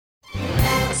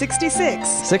66.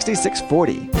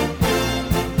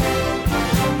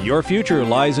 6640. Your future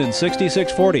lies in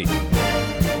 6640.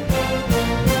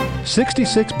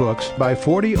 66 books by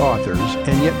 40 authors,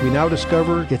 and yet we now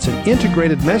discover it's an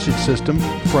integrated message system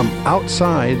from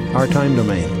outside our time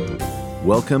domain.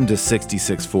 Welcome to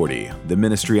 6640, the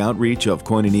ministry outreach of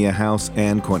Koinonia House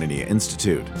and Koinonia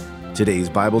Institute.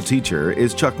 Today's Bible teacher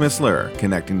is Chuck Missler,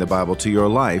 connecting the Bible to your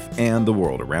life and the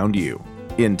world around you.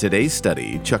 In today's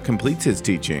study, Chuck completes his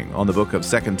teaching on the book of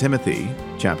 2 Timothy,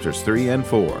 chapters 3 and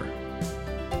 4.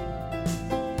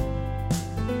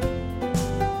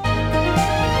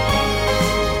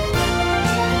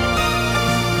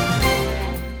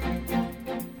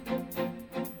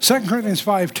 Second Corinthians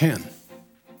 5:10.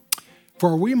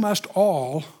 For we must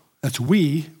all, that's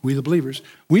we the believers,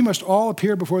 we must all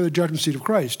appear before the judgment seat of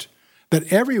Christ,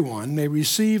 that everyone may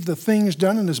receive the things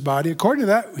done in his body according to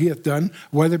that he hath done,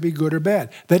 whether it be good or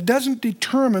bad. That doesn't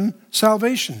determine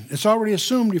salvation. It's already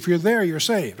assumed if you're there, you're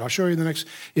saved. I'll show you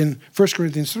in 1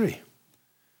 Corinthians 3.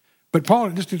 But Paul,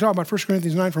 just to talk about 1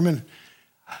 Corinthians 9 for a minute.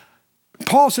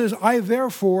 Paul says, I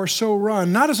therefore so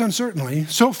run, not as uncertainly,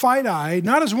 so fight I,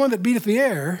 not as one that beateth the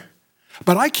air,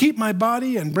 but I keep my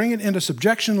body and bring it into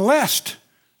subjection, lest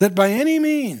that by any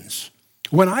means,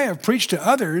 when I have preached to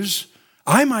others,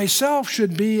 I myself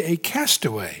should be a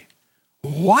castaway.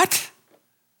 What?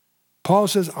 Paul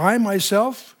says, I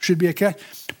myself should be a castaway.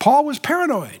 Paul was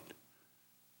paranoid.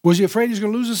 Was he afraid he was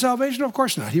going to lose his salvation? Of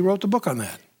course not. He wrote the book on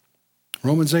that.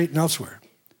 Romans 8 and elsewhere.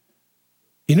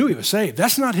 He knew he was saved.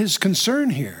 That's not his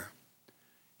concern here.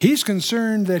 He's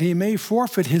concerned that he may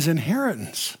forfeit his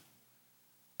inheritance.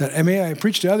 That may I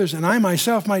preach to others, and I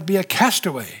myself might be a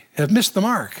castaway, have missed the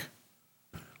mark.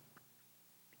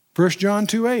 1 John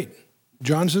 2:8.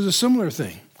 John says a similar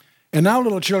thing. And now,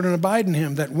 little children, abide in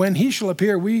him, that when he shall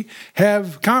appear, we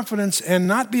have confidence and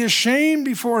not be ashamed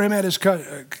before him at his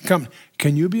coming.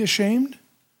 Can you be ashamed?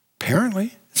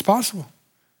 Apparently, it's possible.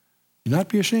 Do not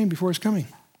be ashamed before his coming.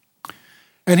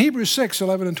 And Hebrews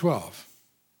 6:11 and 12.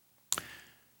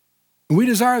 We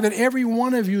desire that every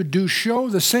one of you do show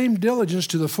the same diligence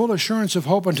to the full assurance of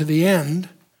hope unto the end,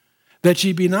 that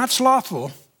ye be not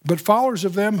slothful, but followers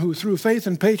of them who through faith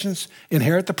and patience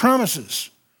inherit the promises.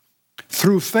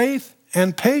 Through faith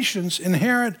and patience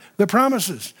inherit the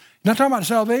promises. You're not talking about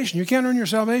salvation. You can't earn your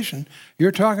salvation.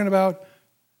 You're talking about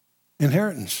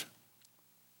inheritance.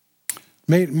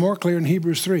 Made more clear in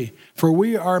Hebrews 3. For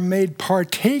we are made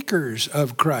partakers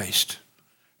of Christ.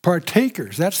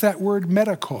 Partakers, that's that word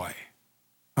metakoi,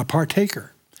 a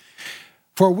partaker.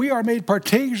 For we are made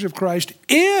partakers of Christ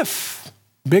if,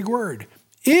 big word,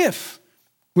 if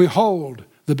we hold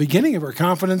the beginning of our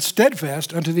confidence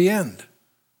steadfast unto the end.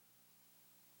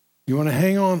 You want to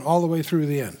hang on all the way through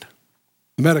the end.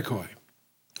 Metakoi.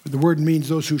 The word means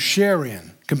those who share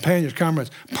in, companions,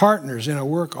 comrades, partners in a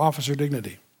work, office, or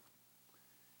dignity.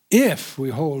 If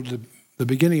we hold the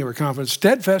beginning of our confidence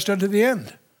steadfast unto the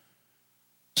end.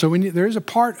 So there is a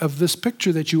part of this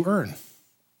picture that you earn.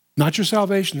 Not your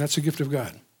salvation, that's a gift of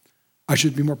God. I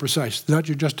should be more precise. Not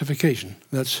your justification.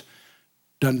 That's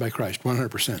done by Christ,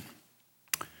 100%.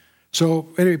 So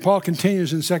anyway, Paul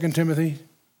continues in 2 Timothy.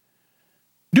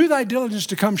 Do thy diligence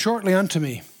to come shortly unto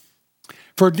me.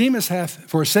 For Demas hath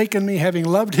forsaken me, having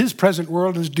loved his present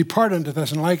world, and is departed unto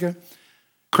Thessalonica,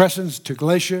 Crescens to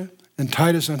Galatia, and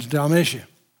Titus unto Dalmatia.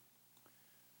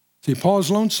 See, Paul is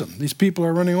lonesome. These people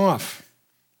are running off.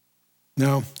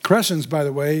 Now, Crescens, by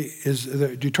the way,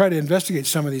 you try to investigate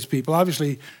some of these people.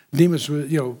 Obviously, Demas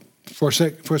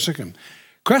forsook him.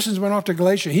 Crescens went off to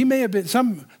Galatia. He may have been,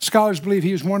 some scholars believe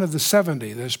he was one of the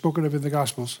 70 that are spoken of in the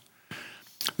Gospels.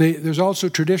 There's also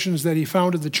traditions that he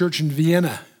founded the church in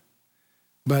Vienna.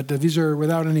 But these are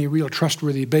without any real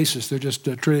trustworthy basis. They're just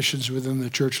traditions within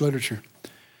the church literature.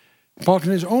 Paul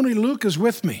continues, only Luke is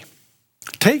with me.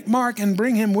 Take Mark and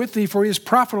bring him with thee, for he is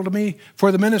profitable to me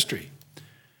for the ministry.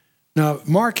 Now,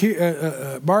 Mark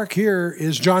here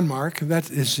is John Mark.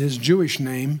 That is his Jewish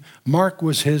name. Mark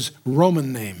was his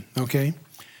Roman name, okay?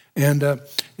 And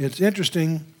it's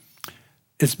interesting.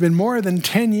 It's been more than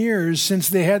 10 years since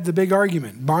they had the big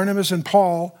argument. Barnabas and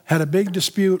Paul had a big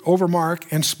dispute over Mark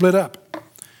and split up.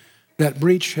 That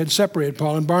breach had separated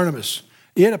Paul and Barnabas.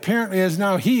 It apparently has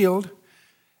now healed,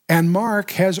 and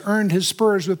Mark has earned his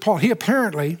spurs with Paul. He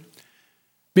apparently,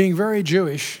 being very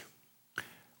Jewish,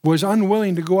 was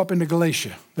unwilling to go up into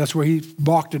Galatia. That's where he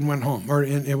balked and went home, or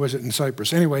was it in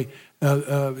Cyprus? Anyway,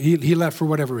 he left for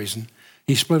whatever reason.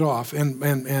 He split off,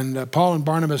 and Paul and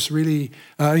Barnabas really,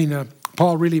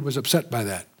 Paul really was upset by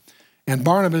that. And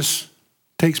Barnabas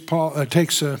takes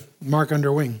Mark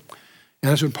under wing.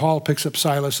 And that's when Paul picks up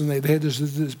Silas, and they had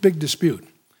this big dispute.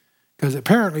 Because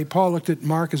apparently Paul looked at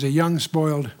Mark as a young,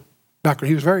 spoiled background.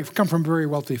 He was come from a very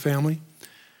wealthy family.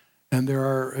 And there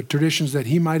are traditions that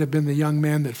he might have been the young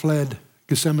man that fled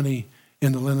Gethsemane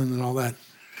in the linen and all that,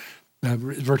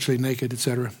 virtually naked,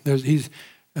 etc.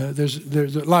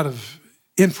 There's a lot of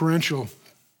inferential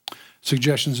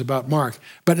suggestions about Mark.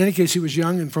 But in any case, he was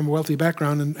young and from a wealthy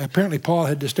background, and apparently Paul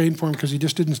had disdain for him because he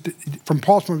just from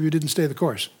Paul's point of view, didn't stay the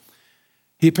course.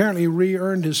 He apparently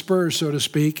re-earned his spurs, so to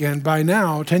speak, and by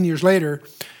now, 10 years later,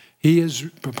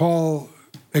 Paul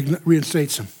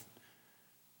reinstates him.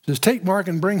 He says, take Mark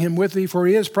and bring him with thee, for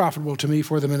he is profitable to me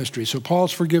for the ministry. So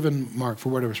Paul's forgiven Mark for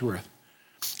whatever it's worth.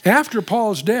 After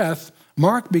Paul's death,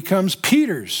 Mark becomes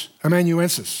Peter's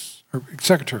amanuensis, or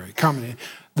secretary, comedy.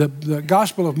 The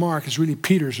Gospel of Mark is really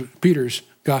Peter's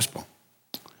gospel.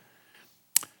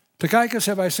 Tychicus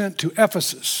have I sent to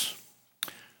Ephesus.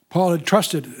 Paul had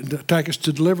trusted Tychicus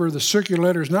to deliver the circular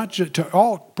letters not just to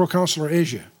all proconsular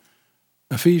Asia.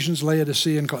 Ephesians,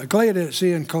 Laodicea,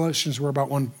 and Colossians were about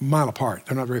 1 mile apart.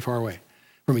 They're not very far away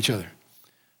from each other.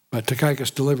 But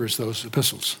Tychicus delivers those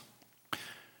epistles.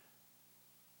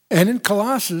 And in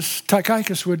Colossus,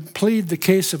 Tychicus would plead the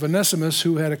case of Onesimus,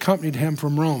 who had accompanied him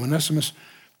from Rome. Onesimus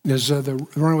is the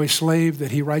runaway slave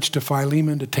that he writes to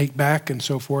Philemon to take back and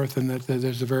so forth, and that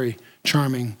there's a very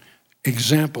charming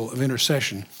example of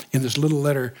intercession in this little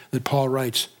letter that Paul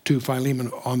writes to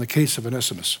Philemon on the case of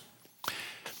Onesimus.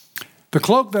 The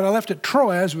cloak that I left at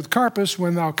Troas with Carpus,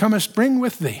 when thou comest, bring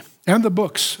with thee, and the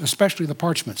books, especially the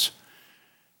parchments.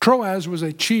 Troas was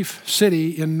a chief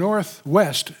city in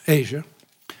northwest Asia,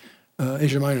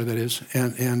 Asia Minor, that is,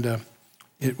 and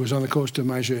it was on the coast of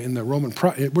Mysia in the Roman,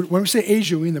 when we say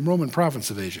Asia, we mean the Roman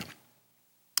province of Asia.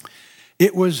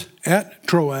 It was at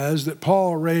Troas that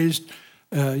Paul raised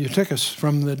Eutychus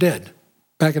from the dead,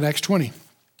 back in Acts 20.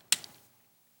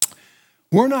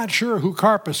 We're not sure who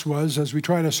Carpus was as we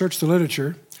try to search the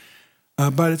literature,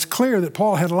 but it's clear that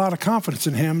Paul had a lot of confidence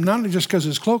in him, not only just because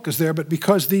his cloak is there, but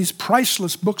because these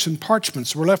priceless books and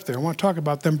parchments were left there. I want to talk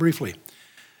about them briefly.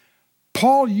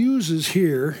 Paul uses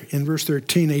here in verse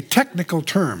 13 a technical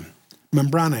term,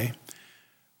 membrane,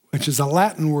 which is a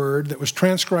Latin word that was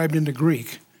transcribed into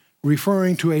Greek,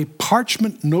 referring to a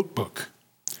parchment notebook.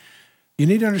 You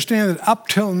need to understand that up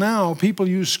till now, people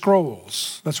use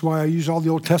scrolls. That's why I use all the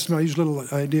Old Testament. I use a little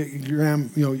diagram,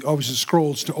 always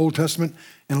scrolls to Old Testament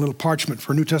and a little parchment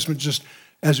for New Testament. Just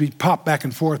as we pop back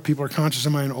and forth, people are conscious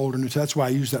of my Old or New Testament. That's why I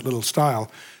use that little style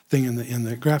thing in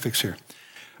the graphics here.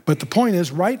 But the point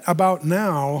is, right about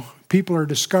now, people are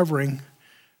discovering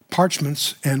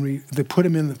parchments, and they put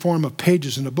them in the form of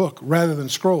pages in a book rather than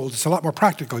scrolls. It's a lot more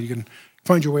practical. You can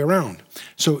find your way around.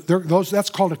 So that's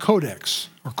called a codex,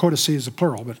 or codice is a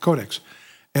plural, but codex.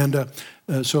 And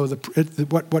so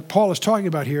what Paul is talking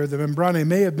about here, the membrane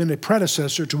may have been a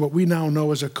predecessor to what we now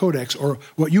know as a codex, or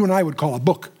what you and I would call a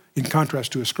book, in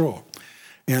contrast to a scroll.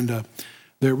 And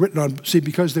they're written on,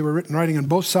 because they were writing on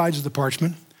both sides of the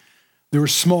parchment. They were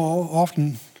small,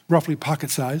 often roughly pocket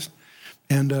size,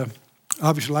 and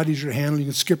obviously a lot easier to handle. You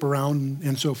can skip around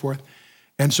and so forth.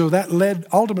 And so that led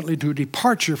ultimately to a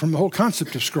departure from the whole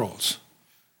concept of scrolls.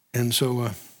 And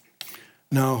so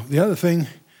now the other thing,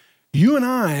 you and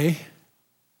I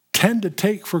tend to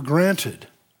take for granted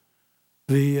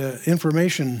the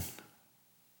information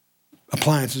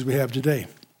appliances we have today.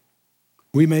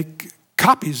 We make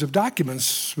copies of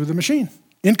documents with a machine,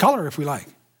 in color if we like.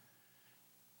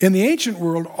 In the ancient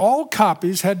world, all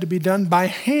copies had to be done by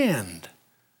hand.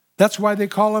 That's why they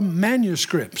call them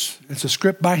manuscripts. It's a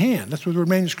script by hand. That's what the word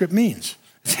manuscript means.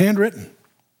 It's handwritten.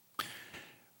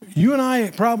 You and I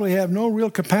probably have no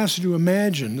real capacity to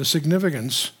imagine the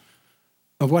significance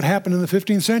of what happened in the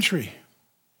 15th century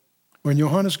when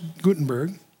Johannes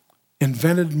Gutenberg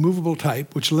invented movable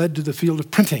type, which led to the field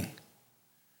of printing.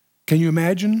 Can you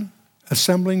imagine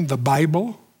assembling the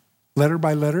Bible letter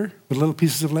by letter with little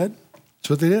pieces of lead? That's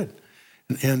what they did.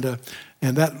 And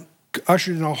that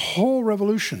ushered in a whole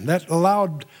revolution. That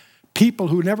allowed people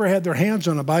who never had their hands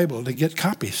on a Bible to get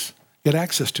copies, get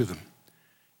access to them.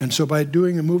 And so by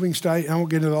doing a moving type, I won't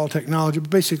get into all technology,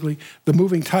 but basically the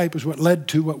moving type is what led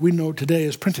to what we know today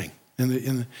as printing in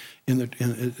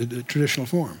the traditional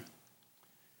form.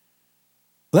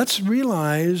 Let's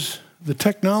realize the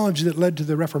technology that led to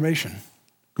the Reformation,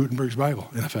 Gutenberg's Bible,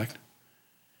 in effect,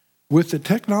 with the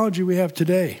technology we have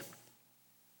today.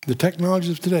 The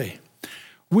technologies of today.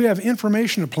 We have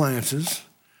information appliances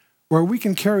where we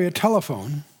can carry a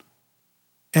telephone,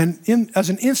 and as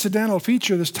an incidental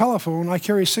feature of this telephone, I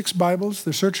carry 6 Bibles.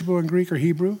 They're searchable in Greek or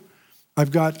Hebrew.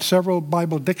 I've got several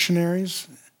Bible dictionaries.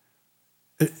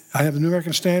 I have the New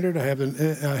American Standard. I have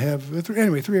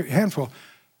a handful.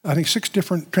 I think 6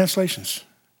 different translations,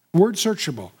 word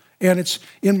searchable. And it's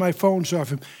in my phone, so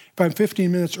if I'm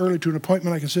 15 minutes early to an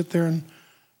appointment, I can sit there and,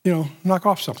 knock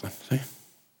off something, see?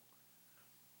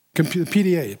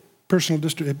 PDA, personal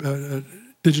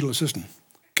digital assistant.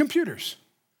 Computers.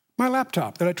 My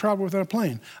laptop that I travel with on a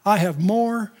plane. I have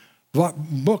more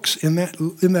books in that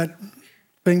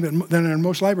thing than in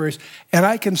most libraries, and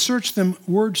I can search them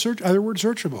either word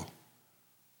searchable.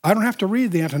 I don't have to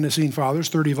read the Ante-Nicene Fathers,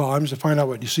 30 volumes, to find out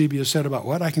what Eusebius said about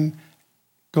what. I can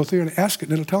go through and ask it,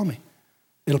 and it'll tell me.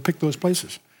 It'll pick those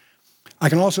places. I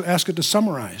can also ask it to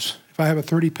summarize. If I have a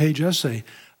 30-page essay,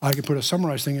 I can put a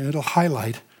summarize thing, and it'll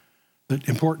highlight the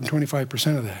important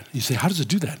 25% of that. You say, how does it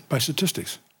do that? By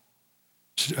statistics.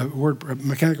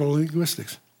 Mechanical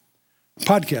linguistics.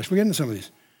 Podcasts. We'll get into some of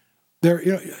these.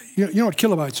 You know what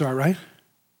kilobytes are, right?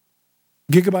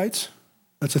 Gigabytes.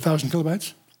 That's 1,000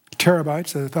 kilobytes.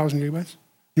 Terabytes. That's 1,000 gigabytes.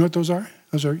 You know what those are?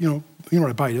 Those are, you know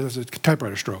what a byte is. That's a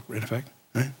typewriter stroke, in effect.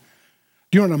 Right?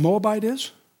 Do you know what a moabite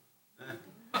is?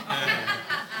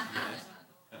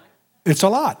 It's a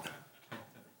lot.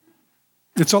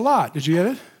 It's a lot. Did you get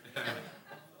it?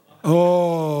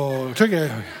 Oh,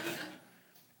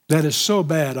 that is so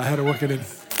bad, I had to work it in.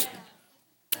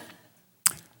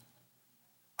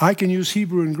 I can use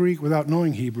Hebrew and Greek without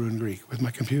knowing Hebrew and Greek with my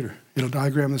computer. It'll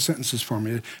diagram the sentences for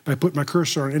me. If I put my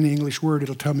cursor on any English word,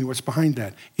 it'll tell me what's behind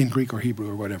that in Greek or Hebrew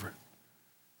or whatever,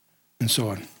 and so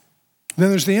on. Then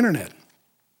there's the internet.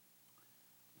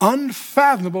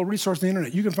 Unfathomable resource on the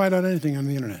internet. You can find out anything on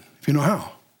the internet if you know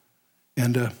how.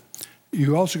 And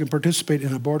you also can participate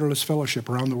in a borderless fellowship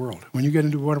around the world. When you get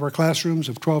into one of our classrooms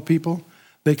of 12 people,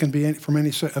 they can be from any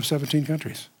of 17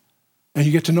 countries. And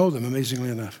you get to know them, amazingly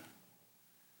enough.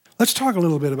 Let's talk a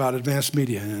little bit about advanced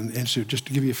media and so just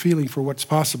to give you a feeling for what's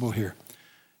possible here.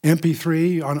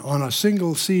 MP3, on a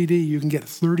single CD, you can get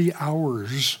 30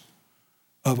 hours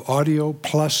of audio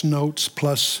plus notes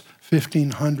plus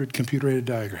 1,500 computer-aided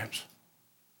diagrams.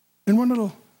 In one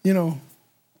little, and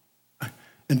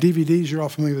DVDs, you're all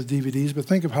familiar with DVDs, but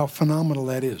think of how phenomenal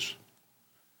that is.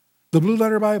 The Blue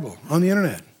Letter Bible on the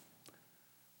internet.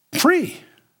 Free.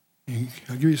 You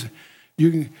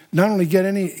can not only get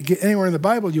anywhere in the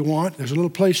Bible you want, there's a little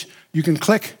place you can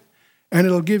click, and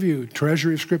it'll give you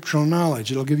treasury of scriptural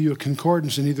knowledge. It'll give you a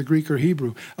concordance in either Greek or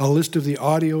Hebrew, a list of the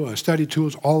audio, a study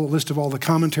tools, a list of all the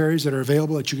commentaries that are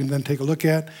available that you can then take a look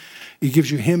at. It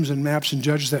gives you hymns and maps and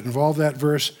judges that involve that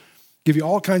verse. Give you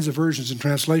all kinds of versions and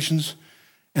translations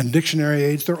and dictionary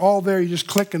aids. They're all there. You just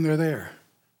click and they're there.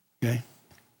 Okay.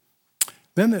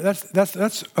 Then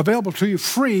that's available to you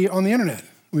free on the internet.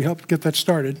 We helped get that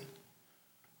started.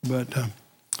 But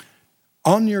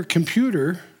on your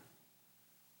computer,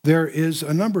 there is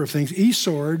a number of things.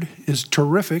 eSword is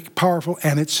terrific, powerful,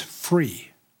 and it's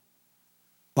free.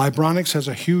 Libronics has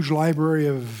a huge library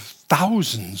of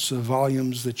thousands of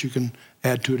volumes that you can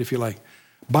add to it if you like.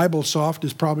 BibleSoft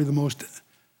is probably the most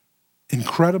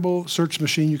incredible search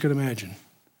machine you can imagine.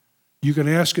 You can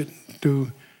ask it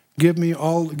to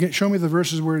show me the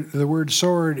verses where the word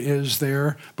sword is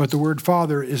there, but the word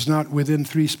father is not within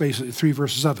three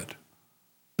verses of it.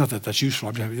 Not that that's useful,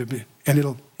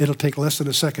 and it'll take less than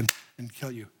a second and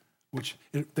tell you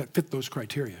that fit those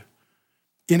criteria.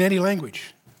 In any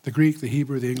language, the Greek, the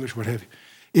Hebrew, the English, what have you.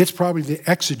 It's probably the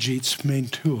exegete's main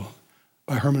tool,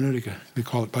 by hermeneutica, we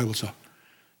call it BibleSoft.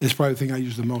 It's probably the thing I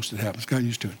use the most that happens. Got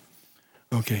used to it.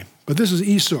 Okay, but this is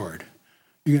eSword.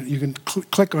 You can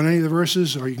click on any of the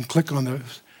verses, or you can click on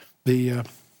the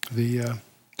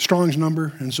Strong's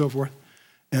number and so forth,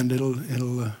 and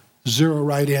it'll zero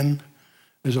right in.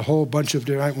 There's a whole bunch of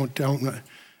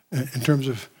in terms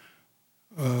of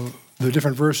the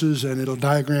different verses, and it'll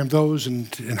diagram those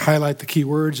and highlight the key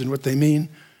words and what they mean,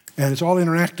 and it's all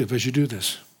interactive as you do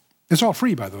this. It's all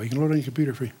free, by the way. You can load it on your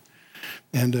computer free,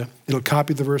 and it'll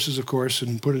copy the verses, of course,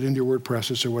 and put it into your word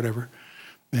processor or whatever,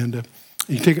 and.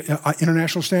 You take an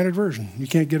international standard version. You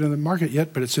can't get it in the market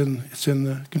yet, but it's in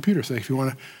the computer thing if you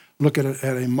want to look at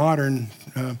a modern,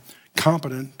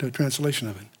 competent translation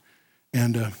of it.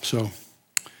 And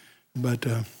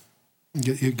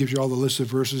it gives you all the lists of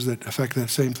verses that affect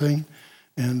that same thing,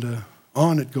 and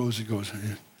on it goes.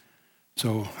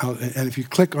 So and if you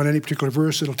click on any particular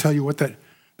verse, it'll tell you what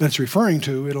that's referring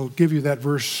to. It'll give you that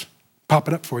verse, pop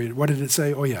it up for you. What did it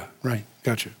say? Oh yeah, right,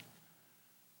 gotcha.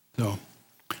 So.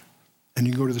 And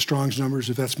you can go to the Strong's numbers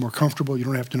if that's more comfortable. You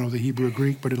don't have to know the Hebrew or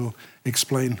Greek, but it'll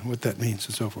explain what that means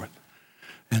and so forth.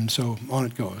 And so on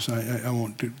it goes. I don't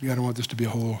want this to be a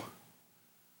whole,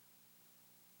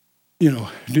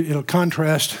 it'll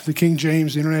contrast the King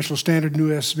James, the International Standard, New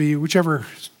SB, whichever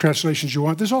translations you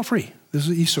want. This is all free. This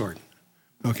is eSword,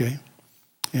 okay?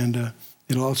 And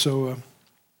it'll also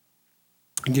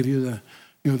give you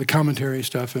the commentary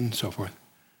stuff and so forth.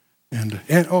 And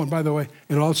by the way,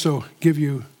 it'll also give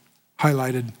you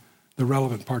highlighted the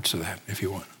relevant parts of that if you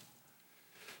want.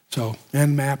 So,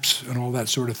 and maps and all that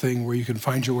sort of thing where you can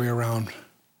find your way around.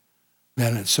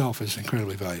 That in itself is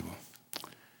incredibly valuable.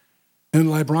 And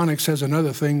Libronics has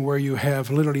another thing where you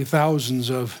have literally thousands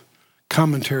of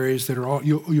commentaries that are all,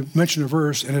 you mention a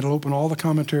verse and it'll open all the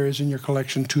commentaries in your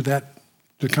collection to the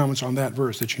comments on that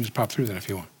verse that you can just pop through that if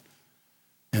you want.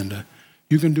 And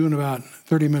you can do in about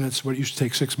 30 minutes what used to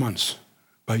take 6 months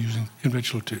by using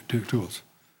conventional tools.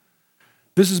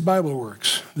 This is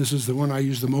BibleWorks. This is the one I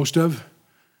use the most of.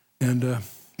 And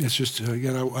it's just,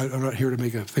 again, I'm not here to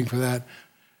make a thing for that.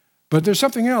 But there's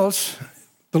something else,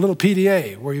 the little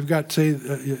PDA, where you've got, say,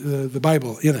 the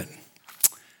Bible in it.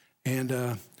 And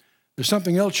there's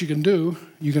something else you can do.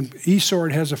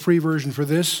 eSword has a free version for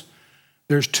this.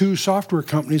 There's 2 software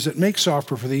companies that make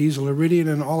software for these, Liridian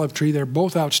and Olive Tree. They're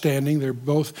both outstanding.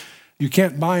 You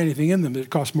can't buy anything in them that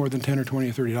costs more than $10 or $20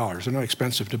 or $30. They're not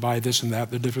expensive to buy this and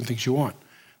that. They're different things you want.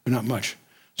 They're not much.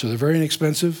 So they're very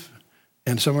inexpensive,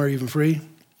 and some are even free.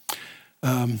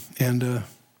 Again,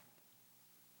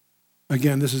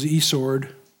 this is eSword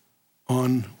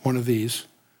on one of these.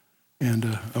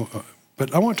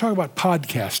 But I want to talk about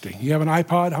podcasting. You have an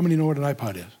iPod? How many know what an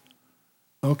iPod is?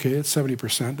 Okay, it's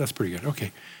 70%. That's pretty good.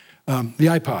 Okay. The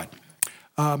iPod.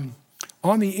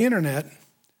 On the internet,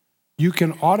 you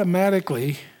can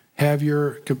automatically have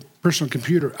your personal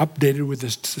computer updated with the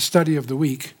study of the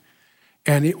week,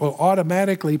 and it will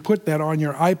automatically put that on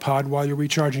your iPod while you're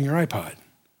recharging your iPod.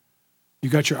 You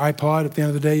got your iPod, at the end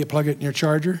of the day, you plug it in your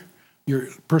charger. Your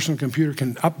personal computer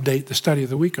can update the study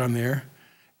of the week on there,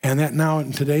 and that now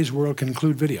in today's world can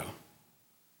include video.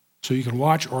 So you can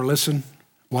watch or listen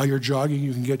while you're jogging.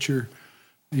 You can get your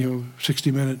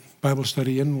 60-minute Bible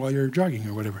study in while you're jogging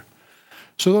or whatever.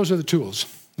 So those are the tools.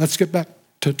 Let's get back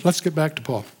to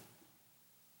Paul.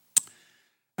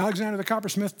 Alexander the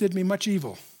coppersmith did me much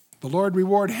evil. The Lord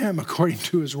reward him according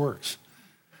to his works,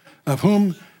 of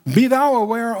whom be thou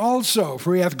aware also,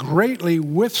 for he hath greatly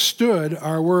withstood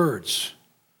our words.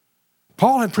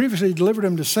 Paul had previously delivered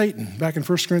him to Satan back in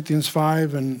 1 Corinthians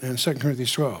 5 and 2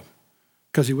 Corinthians 12,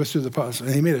 because he withstood the apostle.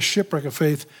 And he made a shipwreck of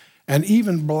faith and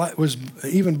was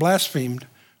blasphemed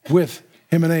with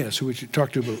Hymenaeus, who we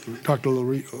talked a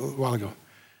little while ago.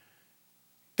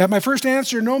 At my first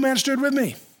answer, no man stood with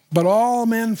me, but all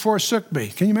men forsook me.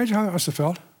 Can you imagine how that must have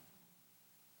felt?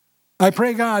 I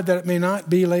pray God that it may not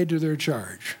be laid to their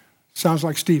charge. Sounds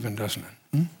like Stephen, doesn't it?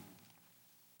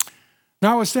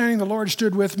 Notwithstanding, the Lord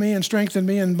stood with me and strengthened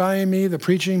me, and by me the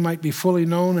preaching might be fully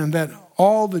known, and that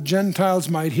all the Gentiles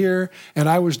might hear, and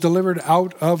I was delivered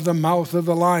out of the mouth of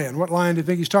the lion. What lion do you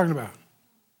think he's talking about?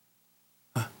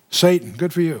 Satan.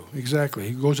 Good for you. Exactly.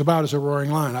 He goes about as a roaring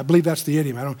lion. I believe that's the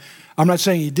idiom. I'm not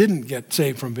saying he didn't get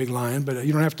saved from big lion, but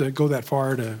you don't have to go that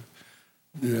far to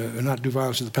not do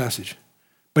violence to the passage.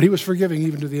 But he was forgiving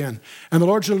even to the end. And the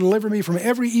Lord shall deliver me from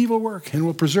every evil work and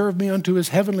will preserve me unto his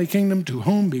heavenly kingdom, to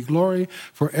whom be glory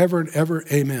forever and ever.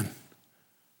 Amen.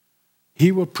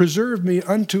 He will preserve me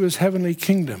unto his heavenly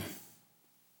kingdom.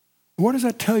 What does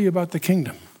that tell you about the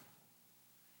kingdom?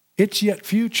 It's yet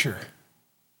future.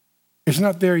 It's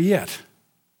not there yet.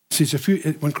 See,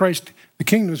 when Christ, the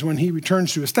kingdom is when he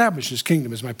returns to establish his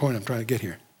kingdom, is my point I'm trying to get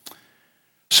here.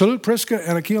 Salute Prisca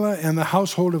and Aquila and the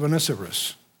household of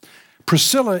Onesiphorus.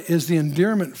 Priscilla is the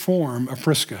endearment form of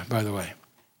Prisca, by the way.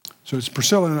 So it's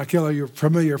Priscilla and Aquila. You're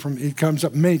familiar from, it comes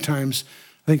up many times,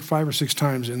 I think 5 or 6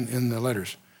 times in the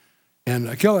letters. And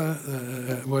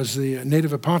Aquila was the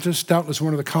native of Pontus, doubtless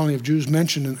one of the colony of Jews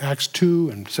mentioned in Acts 2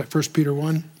 and 1 Peter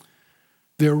 1.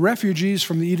 They're refugees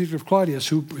from the Edict of Claudius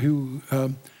who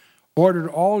ordered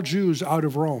all Jews out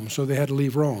of Rome, so they had to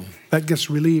leave Rome. That gets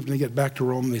relieved and they get back to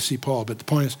Rome and they see Paul. But the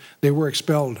point is, they were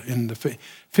expelled in the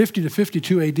 50 to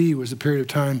 52 AD was the period of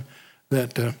time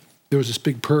that there was this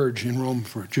big purge in Rome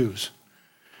for Jews.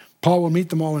 Paul will meet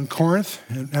them all in Corinth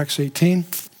in Acts 18.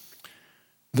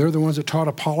 They're the ones that taught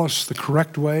Apollos the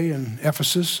correct way in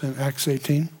Ephesus in Acts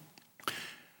 18.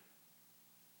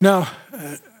 Now,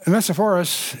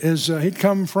 Onesiphorus he'd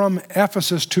come from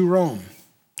Ephesus to Rome.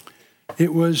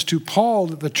 It was to Paul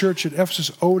that the church at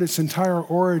Ephesus owed its entire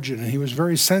origin, and he was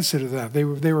very sensitive to that. They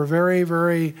were very,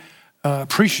 very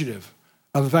appreciative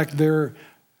of the fact that their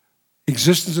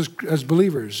existence as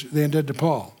believers, they indebted to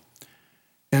Paul.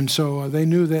 And so they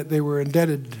knew that they were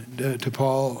indebted to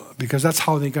Paul because that's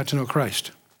how they got to know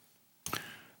Christ.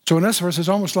 So Onesiphorus is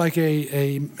almost like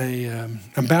a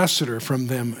ambassador from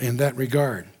them in that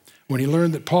regard. When he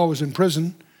learned that Paul was in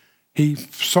prison, he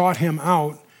sought him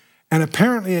out, and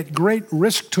apparently at great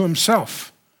risk to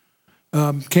himself,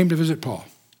 came to visit Paul.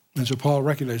 And so Paul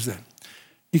recognized that.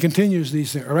 He continues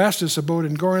these things. Erastus abode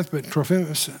in Corinth, but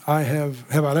Trophimus have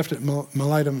I left at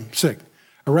Miletum sick.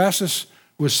 Erastus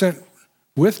was sent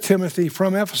with Timothy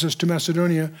from Ephesus to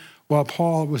Macedonia while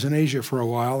Paul was in Asia for a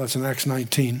while. That's in Acts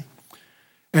 19.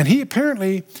 And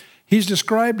he's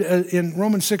described in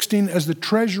Romans 16 as the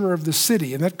treasurer of the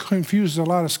city, and that confuses a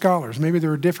lot of scholars. Maybe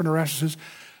there are different Erastuses.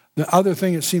 The other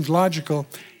thing that seems logical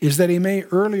is that he may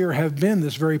earlier have been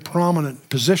this very prominent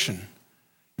position.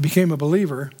 He became a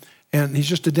believer, and he's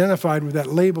just identified with that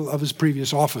label of his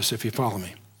previous office, if you follow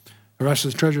me.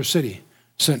 Erastus, treasurer of the city,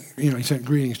 he sent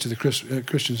greetings to the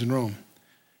Christians in Rome.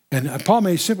 And Paul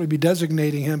may simply be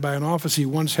designating him by an office he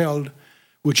once held,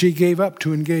 which he gave up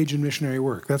to engage in missionary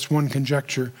work. That's one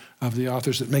conjecture of the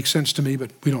authors that makes sense to me,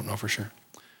 but we don't know for sure.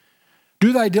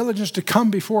 Do thy diligence to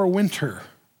come before winter.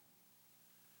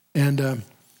 And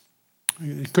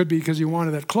it could be because he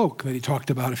wanted that cloak that he talked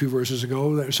about a few verses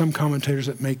ago. There are some commentators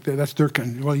that make that's their,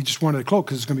 well, he just wanted a cloak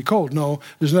because it's going to be cold. No,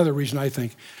 there's another reason I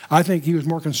think. I think he was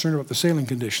more concerned about the sailing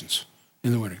conditions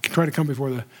in the winter. Try to come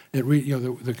before the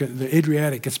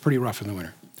Adriatic gets pretty rough in the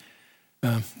winter.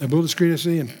 Eubulus, Cretus,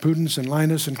 and Pudens, and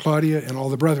Linus, and Claudia, and all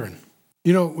the brethren.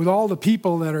 With all the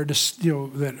people that are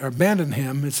that abandoned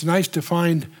him, it's nice to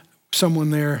find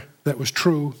someone there that was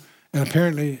true, and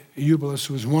apparently Eubulus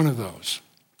was one of those.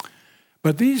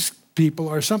 But these people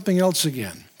are something else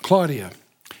again. Claudia,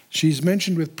 she's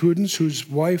mentioned with Pudens, whose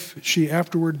wife she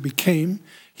afterward became.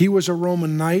 He was a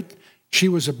Roman knight. She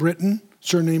was a Briton,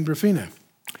 surnamed Rufina.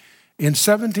 In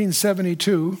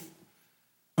 1772,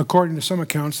 according to some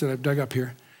accounts that I've dug up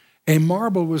here, a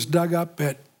marble was dug up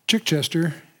at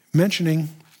Chichester mentioning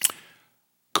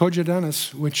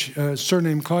Cogidanus, which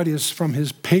surnamed Claudius from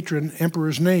his patron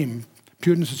emperor's name.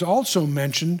 Pudens has also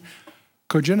mentioned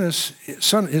Coginus,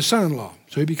 his son-in-law,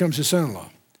 so he becomes his son-in-law.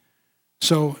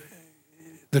 So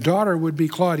the daughter would be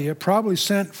Claudia, probably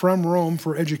sent from Rome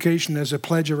for education as a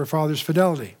pledge of her father's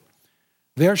fidelity.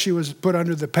 There she was put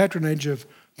under the patronage of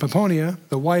Pomponia,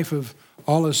 the wife of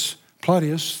Aulus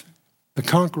Plautius, the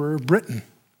conqueror of Britain,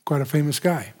 quite a famous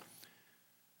guy.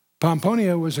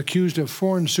 Pomponia was accused of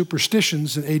foreign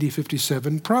superstitions in AD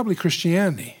 57, probably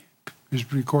Christianity. It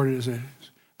was recorded as a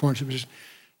foreign superstition.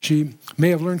 She may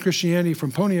have learned Christianity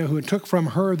from Pomponia, who took from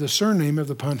her the surname of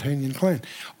the Pontanian clan.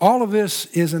 All of this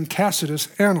is in Tacitus'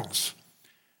 Annals.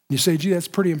 You say, gee, that's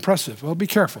pretty impressive. Well, be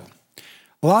careful.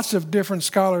 Lots of different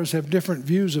scholars have different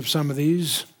views of some of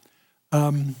these.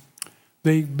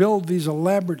 They build these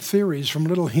elaborate theories from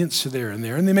little hints there and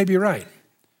there, and they may be right.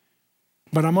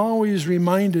 But I'm always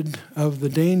reminded of the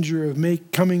danger of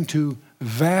coming to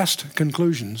vast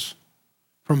conclusions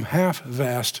from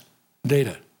half-vast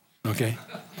data, okay?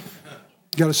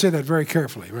 You've got to say that very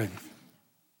carefully, right?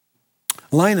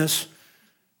 Linus,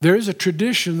 there is a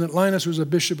tradition that Linus was a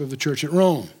bishop of the church at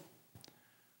Rome.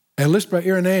 A list by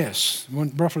Irenaeus,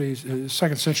 roughly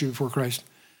 2nd century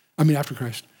after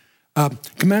Christ,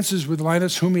 commences with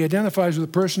Linus, whom he identifies with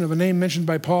a person of a name mentioned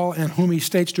by Paul and whom he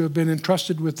states to have been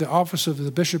entrusted with the office of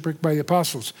the bishopric by the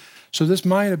apostles. So this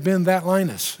might have been that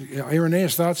Linus.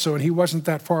 Irenaeus thought so, and he wasn't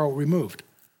that far removed.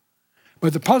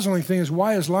 But the puzzling thing is,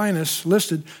 why is Linus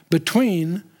listed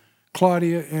between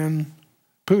Claudia and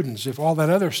Pudens if all that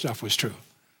other stuff was true?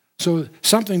 So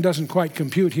something doesn't quite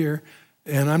compute here,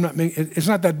 and it's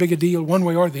not that big a deal one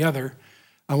way or the other.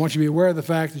 I want you to be aware of the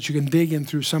fact that you can dig in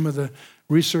through some of the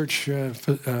research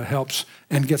helps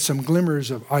and get some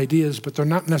glimmers of ideas, but they're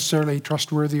not necessarily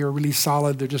trustworthy or really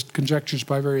solid. They're just conjectures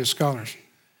by various scholars.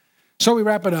 So we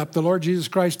wrap it up. The Lord Jesus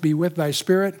Christ be with thy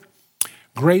spirit.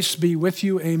 Grace be with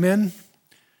you. Amen.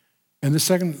 And the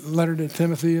second letter to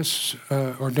Timotheus,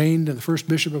 ordained and the first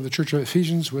bishop of the Church of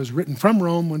Ephesians, was written from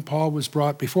Rome when Paul was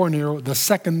brought before Nero the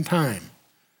second time.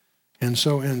 And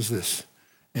so ends this.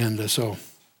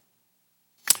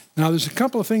 Now there's a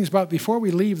couple of things before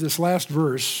we leave this last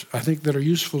verse, I think that are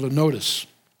useful to notice.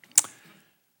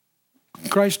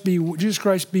 Jesus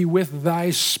Christ be with thy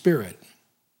spirit.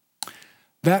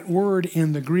 That word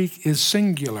in the Greek is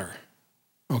singular,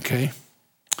 okay?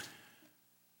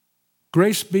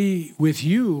 Grace be with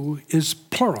you is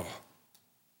plural.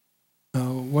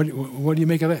 What do you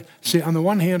make of that? See, on the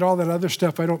one hand, all that other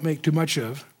stuff I don't make too much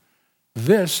of.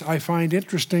 This I find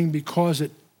interesting because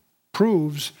it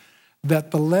proves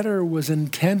that the letter was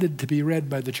intended to be read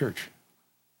by the church.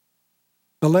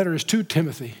 The letter is to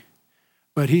Timothy,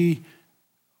 but he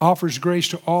offers grace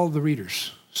to all the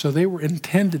readers. So they were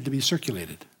intended to be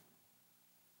circulated.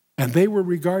 And they were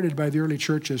regarded by the early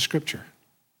church as scripture.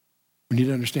 We need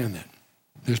to understand that.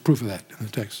 There's proof of that in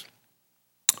the text.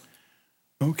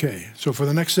 Okay, so for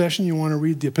the next session, you want to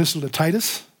read the epistle to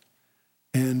Titus.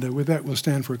 And with that, we'll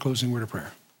stand for a closing word of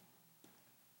prayer.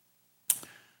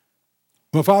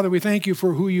 Well, Father, we thank you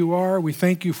for who you are. We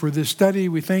thank you for this study.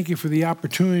 We thank you for the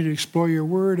opportunity to explore your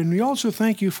word. And we also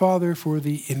thank you, Father, for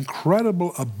the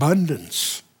incredible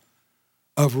abundance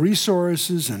of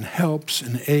resources and helps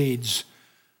and aids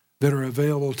that are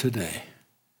available today.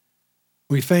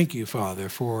 We thank you, Father,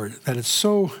 for that it's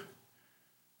so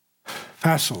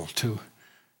facile to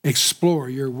explore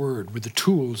your word with the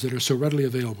tools that are so readily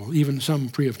available, even some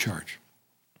free of charge.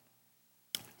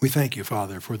 We thank you,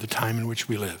 Father, for the time in which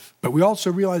we live. But we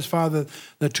also realize, Father,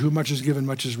 that to whom much is given,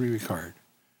 much is required.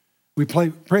 We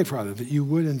pray, Father, that you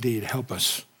would indeed help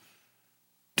us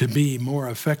to be more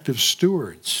effective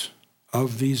stewards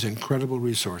of these incredible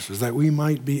resources, that we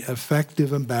might be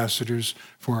effective ambassadors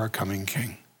for our coming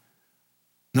King.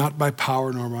 Not by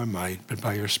power nor by might, but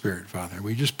by your Spirit, Father.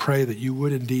 We just pray that you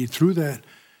would indeed, through that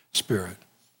Spirit,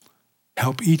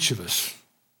 help each of us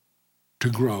to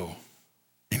grow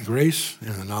in grace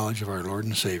and the knowledge of our Lord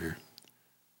and Savior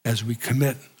as we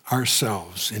commit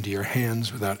ourselves into your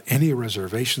hands without any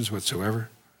reservations whatsoever.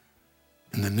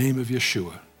 In the name of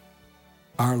Yeshua,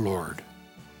 our Lord,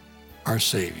 our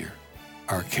Savior,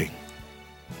 our King.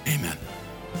 Amen.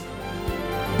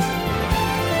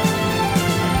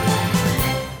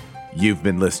 You've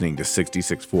been listening to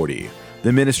 6640,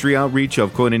 the ministry outreach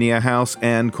of Koinonia House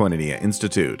and Koinonia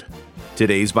Institute.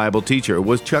 Today's Bible teacher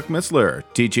was Chuck Missler,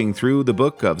 teaching through the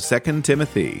book of 2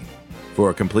 Timothy. For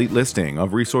a complete listing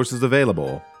of resources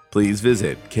available, please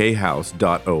visit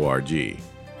khouse.org. You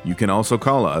can also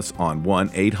call us on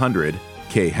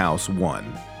 1-800-KHOUSE-1.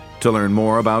 To learn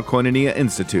more about Koinonia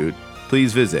Institute,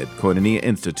 please visit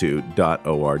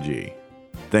koinoniainstitute.org.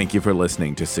 Thank you for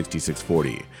listening to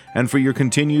 6640 and for your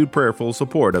continued prayerful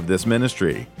support of this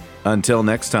ministry. Until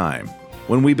next time,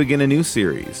 when we begin a new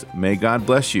series, may God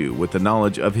bless you with the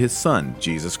knowledge of His Son,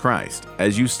 Jesus Christ,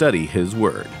 as you study His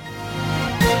Word.